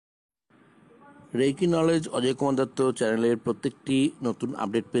Reiki knowledge Ajay Kumar Dutta চ্যানেলের প্রত্যেকটি নতুন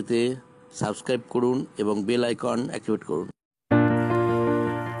আপডেট পেতে সাবস্ক্রাইব করুন এবং বেল আইকন অ্যাক্টিভেট করুন।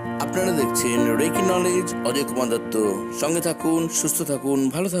 আপনারা দেখছেন রেইকি নলেজ অজয় কুমার দত্ত। সঙ্গে থাকুন, সুস্থ থাকুন,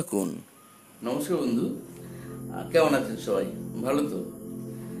 ভালো থাকুন। নমস্কার বন্ধু, কেমন আছেন সবাই? ভালো তো?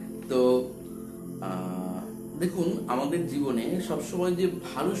 তো দেখুন, আমাদের জীবনে সবসময় যে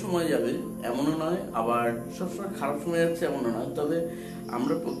ভালো সময় যাবে এমনও নয়, আবার সবসময় খারাপ সময় যাচ্ছে এমনও নয়। তবে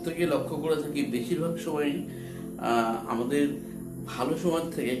আমরা প্রত্যেকে লক্ষ্য করে থাকি বেশিরভাগ সময়ই আমাদের ভালো সময়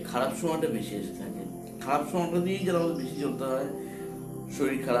থেকে খারাপ সময়টা বেশি এসে থাকে। খারাপ সময়টা দিয়েই যেন আমাদের বেশি চলতে হয়।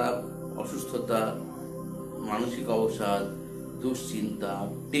 শরীর খারাপ, অসুস্থতা, মানসিক অবসাদ, দুশ্চিন্তা,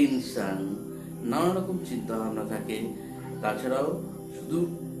 টেনশন, নানা রকম চিন্তা ভাবনা থাকে। তাছাড়াও শুধু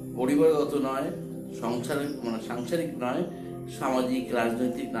পরিবারগত নয়, সাংসারিক নয়, সামাজিক,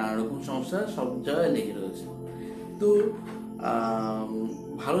 রাজনৈতিক নানা রকম সমস্যা সব জায়গায় লেগে রয়েছে। তো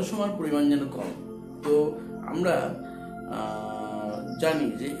ভালো সময়ের পরিমাণ যেন কম। তো আমরা জানি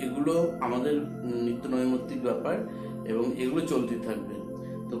যে এগুলো আমাদের নিত্য নৈমিত্তিক ব্যাপার এবং এগুলো চলতে থাকবে।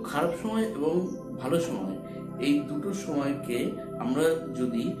 তো খারাপ সময় এবং ভালো সময়, এই দুটো সময়কে আমরা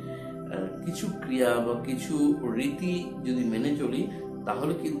যদি কিছু ক্রিয়া বা কিছু রীতি যদি মেনে চলি,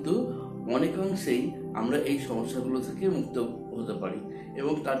 তাহলে কিন্তু অনেকাংশেই আমরা এই সমস্যাগুলো থেকে মুক্ত হতে পারি।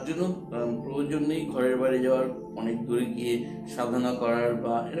 এবং তার জন্য প্রয়োজন নেই ঘরের বাইরে যাওয়ার, অনেক দূরে গিয়ে সাধনা করার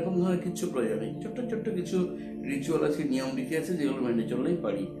বা এরকম ধরনের কিছু প্রয়োজন নেই। ছোট্ট ছোট্ট কিছু রিচুয়াল আছে, নিয়ম নীতি আছে, যেগুলো মেনে চললেই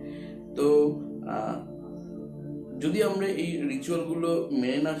পারি। তো যদি আমরা এই রিচুয়ালগুলো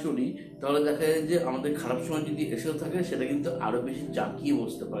মেনে না চলি, তাহলে দেখা যায় যে আমাদের খারাপ সময় যদি এসেও থাকে, সেটা কিন্তু আরো বেশি জাঁকিয়ে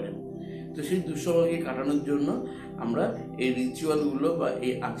বসতে পারে। তো সেই দুঃসময়কে কাটানোর জন্য আমরা এই রিচুয়ালগুলো বা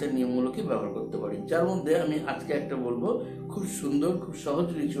এই আচার নিয়মগুলোকে ব্যবহার করতে পারি। যার মধ্যে আমি আজকে একটা বলবো, খুব সুন্দর, খুব সহজ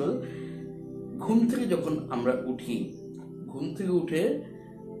রিচুয়াল। ঘুম থেকে যখন আমরা উঠি, ঘুম থেকে উঠে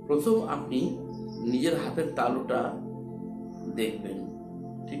প্রথম আপনি নিজের হাতের তালুটা দেখবেন,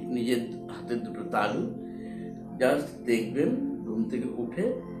 ঠিক নিজের হাতের দুটো তালু জাস্ট দেখবেন। ঘুম থেকে উঠে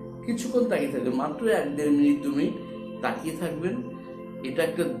কিছুক্ষণ তাকিয়ে থাকবেন, মাত্র 1-1.5 মিনিট 2 মিনিট তাকিয়ে থাকবেন। এটা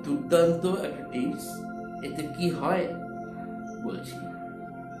একটা দুর্দান্ত একটা টিপস। এতে কি হয় বলছি।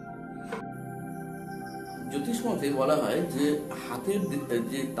 জ্যোতিষ মতে বলা হয় যে হাতের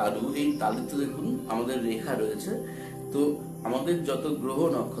যে তালু, এই তালুতে দেখুন আমাদের রেখা রয়েছে। তো আমাদের যত গ্রহ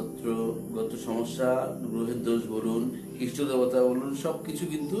নক্ষত্রগত সমস্যা, গ্রহের দোষ বলুন, ইষ্ট দেবতা বলুন, সবকিছু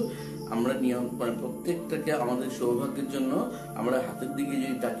কিন্তু আমরা নিয়ম প্রত্যেকটাকে আমাদের সৌভাগ্যের জন্য আমরা হাতের দিকে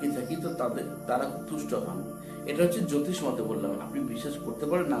যদি তাকিয়ে থাকি, তো তারা খুব তুষ্ট হন। এটা হচ্ছে জ্যোতিষ মতে বললাম, আপনি বিশ্বাস করতে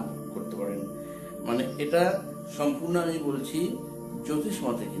পারেন না করতে পারেন, এটা সম্পূর্ণ আমি বলছি জ্যোতিষ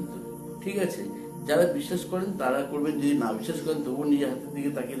মতে কিন্তু, ঠিক আছে? যারা বিশ্বাস করেন তারা করবেন, যদি না বিশ্বাস করেন তবুও নিজের হাতের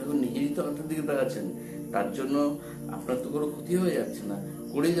দিকে তাকিয়ে থাকুন। নিজেরই তো হাতের দিকে তাকাচ্ছেন, তার জন্য আপনার তো কোনো ক্ষতি হয়ে যাচ্ছে না।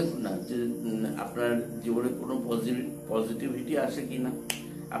 করেই দেখুন না যে আপনার জীবনে কোনো পজিটিভিটি আসে কি না।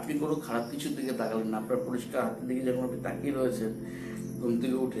 আপনি কোনো খারাপ কিছুর দিকে তাকালেন না, আপনার পরিষ্কার হাতের দিকে যখন আপনি তাকিয়ে রয়েছেন ঘুম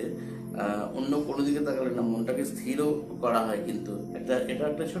থেকে উঠে, অন্য কোনো দিকে তাকালেন না, মনটাকে স্থিরও করা হয়। কিন্তু এটা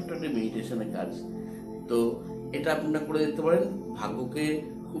একটা ছোট্ট একটা মেডিটেশনের কাজ। তো এটা আপনারা করে দিতে পারেন। ভাগ্যকে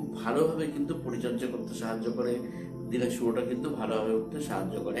খুব ভালোভাবে কিন্তু পরিচর্যা করতে সাহায্য করে, দিনের শুরুটা কিন্তু ভালোভাবে উঠতে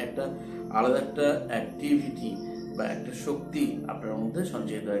সাহায্য করে। একটা আলাদা একটা অ্যাক্টিভিটি বা একটা শক্তি আপনার মধ্যে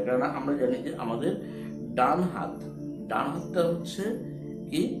সঞ্চারিত হয়। কারণ আমরা জানি যে আমাদের ডান হাতটা হচ্ছে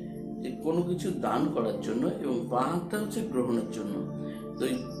কি, যে কোনো কিছু দান করার জন্য, এবং বাঁ হাতটা হচ্ছে গ্রহণের জন্য। তো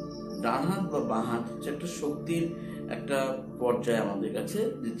এই ডান হাত বা বাঁ হাত হচ্ছে একটা শক্তির একটা পর্যায়ে আমাদের কাছে,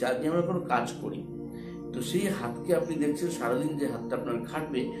 যা দিয়ে আমরা কোনো কাজ করি। তো সেই হাতকে আপনি দেখছেন, সারাদিন যে হাতটা আপনার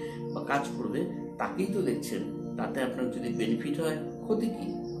খাটবে বা কাজ করবে, তাকেই তো দেখছেন। তাতে আপনার যদি বেনিফিট হয়, ক্ষতি কি?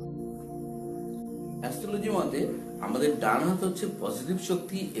 অ্যাস্ট্রোলজি মতে আমাদের ডান হাত হচ্ছে পজিটিভ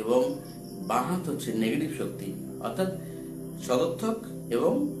শক্তি এবং বাঁ হাত হচ্ছে নেগেটিভ শক্তি, অর্থাৎ সদর্থক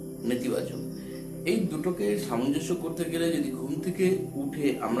এবং নেতিবাচক। এই দুটোকে সামঞ্জস্য করতে গেলে যদি ঘুম থেকে উঠে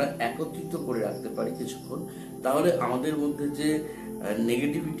আমরা একত্রিত করে রাখতে পারি কিছুক্ষণ, তাহলে আমাদের মধ্যে যে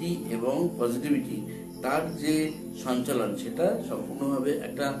নেগেটিভিটি এবং পজিটিভিটি, তার যে সঞ্চালন, সেটা সম্পূর্ণভাবে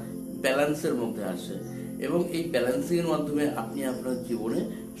একটা ব্যালেন্সের মধ্যে আসে। এবং এই ব্যালেন্সিং এর মাধ্যমে আপনি আপনার জীবনে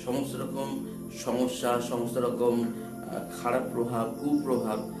সমস্ত রকম সমস্যা, সমস্ত রকম খারাপ প্রভাব,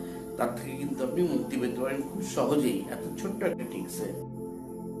 কুপ্রভাব, তার থেকে কিন্তু আপনি মুক্তি পেতে পারেন খুব সহজেই, এত ছোট্ট একটা টিপসে।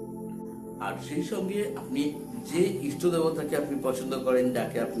 আর সেই সঙ্গে আপনি যে ইষ্ট দেবতাকে আপনি পছন্দ করেন,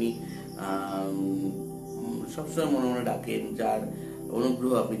 যাকে আপনি সবসময় মনে মনে ডাকেন, যার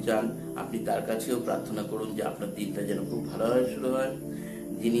অনুগ্রহ আপনি চান, আপনি তার কাছেও প্রার্থনা করুন যে আপনার দিনটা যেন খুব ভালোভাবে শুরু হয়।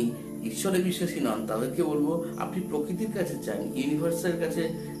 যিনি ঈশ্বরে বিশ্বাসী নন, তাদেরকে বলবো আপনি প্রকৃতির কাছে চান, ইউনিভার্সের কাছে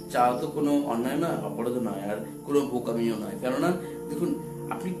চাওয়া তো কোনো অন্যায় নয়, অপরাধ নয়, আর কোনো বোকামিও নয়। কেননা দেখুন,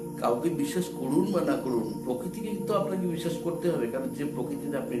 আপনি কাউকে বিশ্বাস করুন বা না করুন, প্রকৃতিকে কিন্তু আপনাকে বিশ্বাস করতে হবে, কারণ যে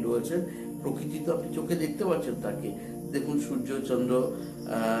প্রকৃতিতে আপনি রয়েছেন, প্রকৃতি তো আপনি চোখে দেখতে পাচ্ছেন তাকে। দেখুন সূর্য, চন্দ্র,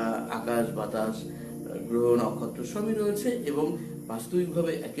 আকাশ, বাতাস, গ্রহ, নক্ষত্র সবই রয়েছে, এবং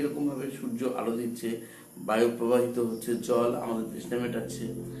বাস্তবিকভাবে একই রকমভাবে সূর্য আলো দিচ্ছে, বায়ু প্রবাহিত হচ্ছে, জল আমাদের তৃষ্ণা মেটাচ্ছে,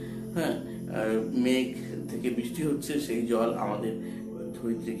 হ্যাঁ, মেঘ থেকে বৃষ্টি হচ্ছে, সেই জল আমাদের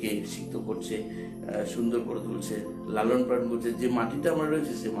ধরিত্রীকে সিক্ত করছে, সুন্দর করে তুলছে, লালন পালন করছে। যে মাটিতে আমরা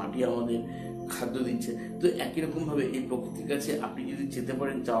রয়েছে সে মাটি আমাদের খাদ্য দিচ্ছে। তো একই রকম ভাবে এই প্রকৃতির কাছে আপনি যদি যেতে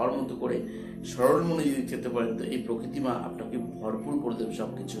পারেন চাওয়ার মতো করে, সরল মনে যদি যেতে পারেন, তো এই প্রকৃতি মা আপনাকে ভরপুর করে দেবে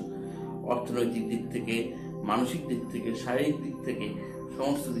সবকিছু। অর্থনৈতিক দিক থেকে, মানসিক দিক থেকে, শারীরিক দিক থেকে,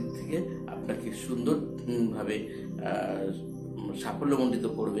 সমস্ত দিক থেকে আপনাকে সুন্দর ভাবে সাফল্যমণ্ডিত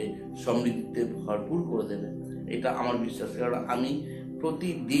করবে, সমৃদ্ধিতে ভরপুর করে দেবে। এটা আমার বিশ্বাস, কারণ আমি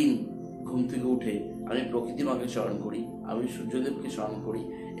প্রতিদিন ঘুম থেকে উঠে আমি প্রকৃতি মাকে স্মরণ করি, আমি সূর্যদেবকে স্মরণ করি,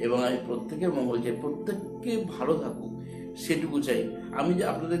 এবং আমি প্রত্যেকের মঙ্গল চাই, প্রত্যেককে ভালো থাকুক সেটুকু চাই। আমি যে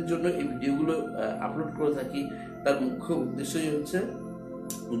আপনাদের জন্য এই ভিডিওগুলো আপলোড করে থাকি, তার মুখ্য উদ্দেশ্যই হচ্ছে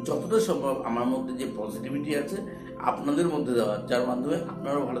যতটা সম্ভব আমার মধ্যে যে পজিটিভিটি আছে আপনাদের মধ্যে দেওয়া, যার মাধ্যমে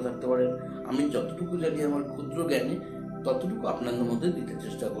আপনারাও ভালো থাকতে পারেন। আমি যতটুকু জানি আমার ক্ষুদ্র জ্ঞানে ততটুকু আপনাদের মধ্যে দিতে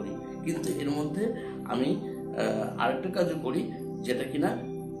চেষ্টা করি। কিন্তু এর মধ্যে আমি আরেকটা কাজও করি, যেটা কিনা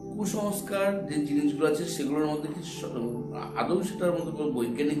কুসংস্কার যে জিনিসগুলো আছে সেগুলোর মধ্যে আদৌ সেটার মধ্যে কোনো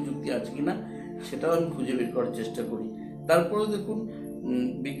বৈজ্ঞানিক যুক্তি আছে কিনা সেটাও আমি খুঁজে বের করার চেষ্টা করি। তারপরেও দেখুন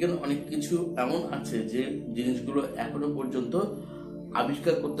বিজ্ঞান অনেক কিছু এমন আছে যে জিনিসগুলো এখনো পর্যন্ত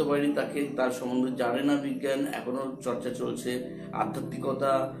আবিষ্কার করতে পারেনি, তাকে তার সম্বন্ধে জানে না বিজ্ঞান, এখনো চর্চা চলছে।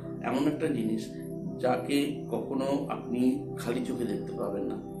 আধ্যাত্মিকতা এমন একটা জিনিস যাকে কখনো আপনি খালি চোখে দেখতে পাবেন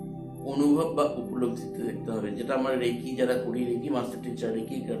না, অনুভব বা উপলব্ধিতে দেখতে হবে। যেটা আমরা রেকি যারা করি, reiki master teacher,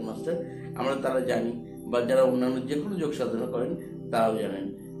 reiki grand master, আমরা তারা জানি, বা যারা অন্যান্য যে কোনো যোগ সাধনা করেন তারাও জানেন,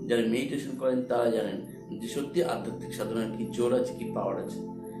 যারা মেডিটেশন করেন তারা জানেন যে সত্যি আধ্যাত্মিক সাধনার কি জোর আছে, কি পাওয়ার আছে।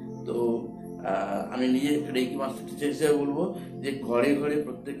 তো আমি নিজে রেকি মাস্টার টিচার হিসেবে বলবো যে ঘরে ঘরে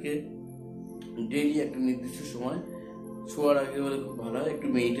প্রত্যেকে ডেইলি একটা নির্দিষ্ট সময় শোয়ার আগে হলে খুব ভালো হয়, একটু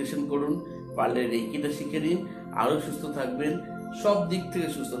মেডিটেশন করুন, পারলে রেকিটা শিখে নিন, আরও সুস্থ থাকবেন, সব দিক থেকে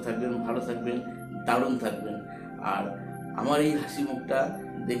সুস্থ থাকবেন, ভালো থাকবেন, দারুণ থাকবেন। আর আমার এই হাসি মুখটা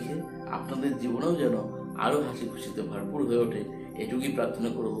দেখে আপনাদের জীবনেও যেন আরও হাসি খুশিতে ভরপুর হয়ে ওঠে, এটুকুই প্রার্থনা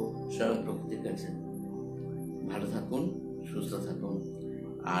করব স্বয়ং প্রকৃতির কাছে। ভালো থাকুন, সুস্থ থাকুন,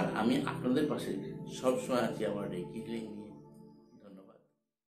 আর আমি আপনাদের পাশে সবসময় আছি আমার রেকি হিলিং।